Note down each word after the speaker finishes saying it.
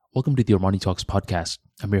Welcome to the Armani Talks podcast.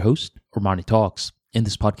 I'm your host, Armani Talks. In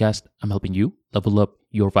this podcast, I'm helping you level up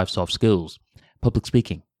your 5 soft skills: public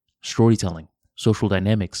speaking, storytelling, social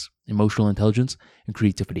dynamics, emotional intelligence, and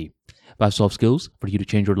creativity. 5 soft skills for you to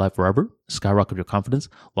change your life forever, skyrocket your confidence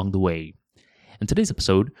along the way. In today's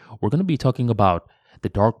episode, we're going to be talking about the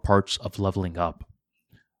dark parts of leveling up.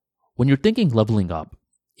 When you're thinking leveling up,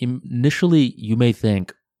 initially you may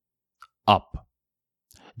think up.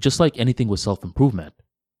 Just like anything with self-improvement,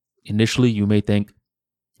 initially you may think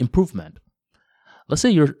improvement. Let's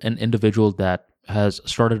say you're an individual that has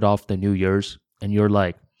started off the New Year's and you're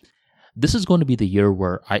like, this is going to be the year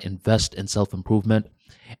where I invest in self-improvement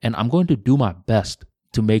and I'm going to do my best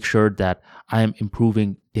to make sure that I am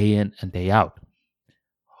improving day in and day out.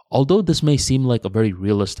 Although this may seem like a very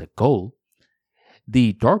realistic goal,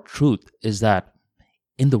 the dark truth is that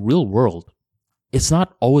in the real world, it's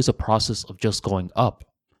not always a process of just going up.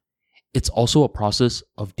 It's also a process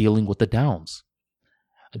of dealing with the downs.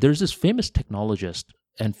 There's this famous technologist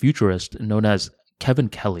and futurist known as Kevin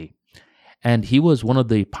Kelly, and he was one of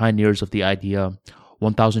the pioneers of the idea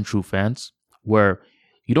 1,000 True Fans, where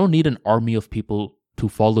you don't need an army of people to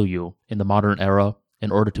follow you in the modern era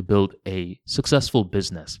in order to build a successful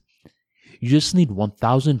business. You just need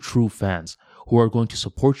 1,000 true fans who are going to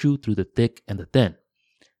support you through the thick and the thin.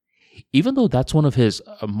 Even though that's one of his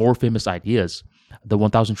more famous ideas, the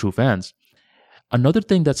 1,000 True Fans, another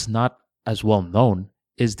thing that's not as well known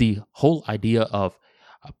is the whole idea of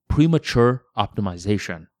premature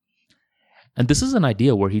optimization. And this is an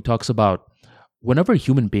idea where he talks about whenever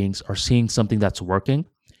human beings are seeing something that's working,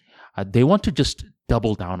 they want to just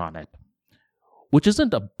double down on it, which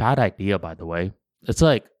isn't a bad idea, by the way. It's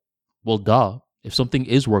like, well, duh, if something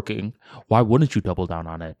is working, why wouldn't you double down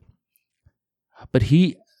on it? But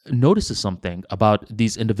he notices something about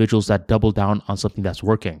these individuals that double down on something that's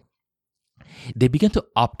working. They begin to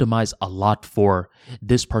optimize a lot for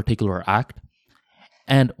this particular act.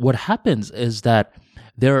 And what happens is that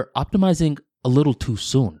they're optimizing a little too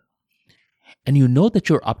soon. And you know that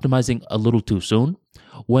you're optimizing a little too soon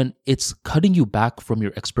when it's cutting you back from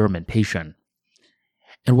your experimentation.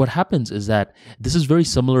 And what happens is that this is very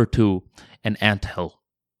similar to an anthill.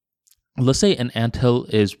 Let's say an anthill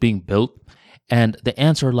is being built and the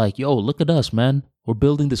ants are like, yo, look at us, man. We're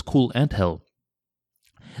building this cool anthill.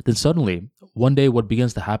 Then suddenly, one day what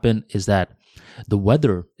begins to happen is that the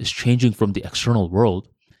weather is changing from the external world,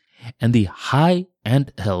 and the high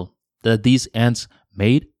anthill that these ants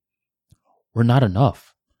made were not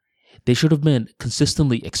enough. They should have been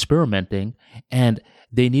consistently experimenting, and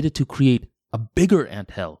they needed to create a bigger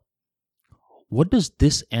anthill. What does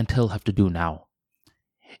this anthill have to do now?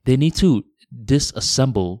 They need to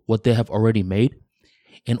disassemble what they have already made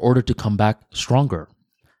in order to come back stronger.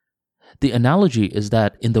 The analogy is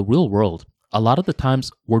that in the real world, a lot of the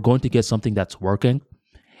times we're going to get something that's working,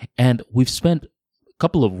 and we've spent a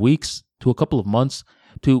couple of weeks to a couple of months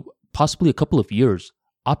to possibly a couple of years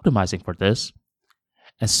optimizing for this,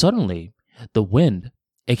 and suddenly the wind,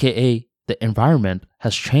 aka the environment,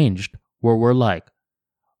 has changed where we're like,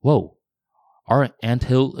 whoa, our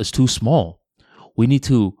anthill is too small. We need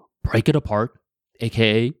to break it apart,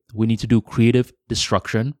 aka we need to do creative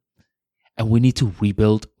destruction, and we need to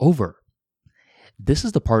rebuild over. This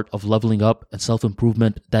is the part of leveling up and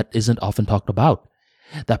self-improvement that isn't often talked about.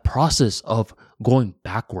 That process of going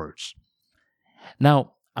backwards.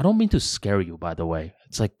 Now, I don't mean to scare you, by the way.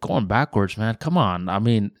 It's like going backwards, man. Come on. I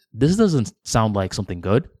mean, this doesn't sound like something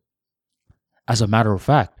good. As a matter of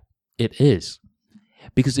fact, it is.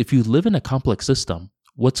 Because if you live in a complex system,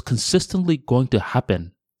 what's consistently going to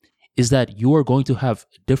happen is that you are going to have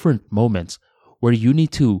different moments where you need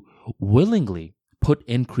to willingly put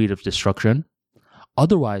in creative destruction.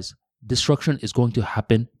 Otherwise, destruction is going to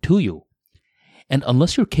happen to you. And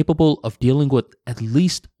unless you're capable of dealing with at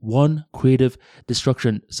least one creative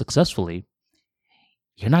destruction successfully,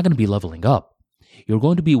 you're not going to be leveling up. You're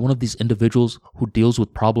going to be one of these individuals who deals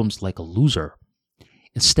with problems like a loser.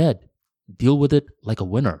 Instead, deal with it like a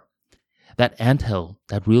winner. That anthill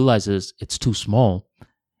that realizes it's too small,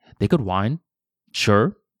 they could whine.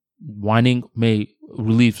 Sure, whining may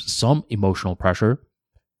relieve some emotional pressure,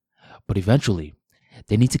 but eventually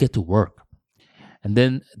they need to get to work. And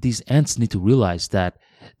then these ants need to realize that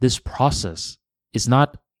this process is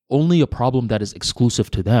not only a problem that is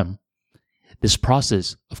exclusive to them. This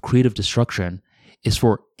process of creative destruction is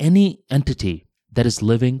for any entity that is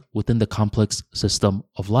living within the complex system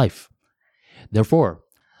of life. Therefore,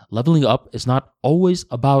 leveling up is not always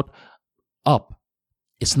about up.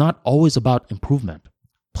 It's not always about improvement.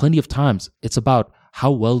 Plenty of times, it's about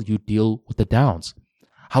how well you deal with the downs,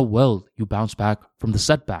 how well you bounce back from the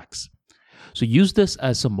setbacks. So use this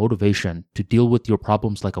as some motivation to deal with your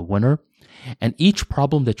problems like a winner. And each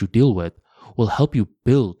problem that you deal with will help you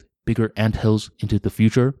build bigger anthills into the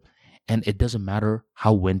future. And it doesn't matter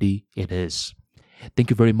how windy it is. Thank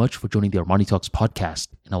you very much for joining the Armani Talks podcast,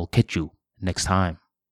 and I will catch you next time.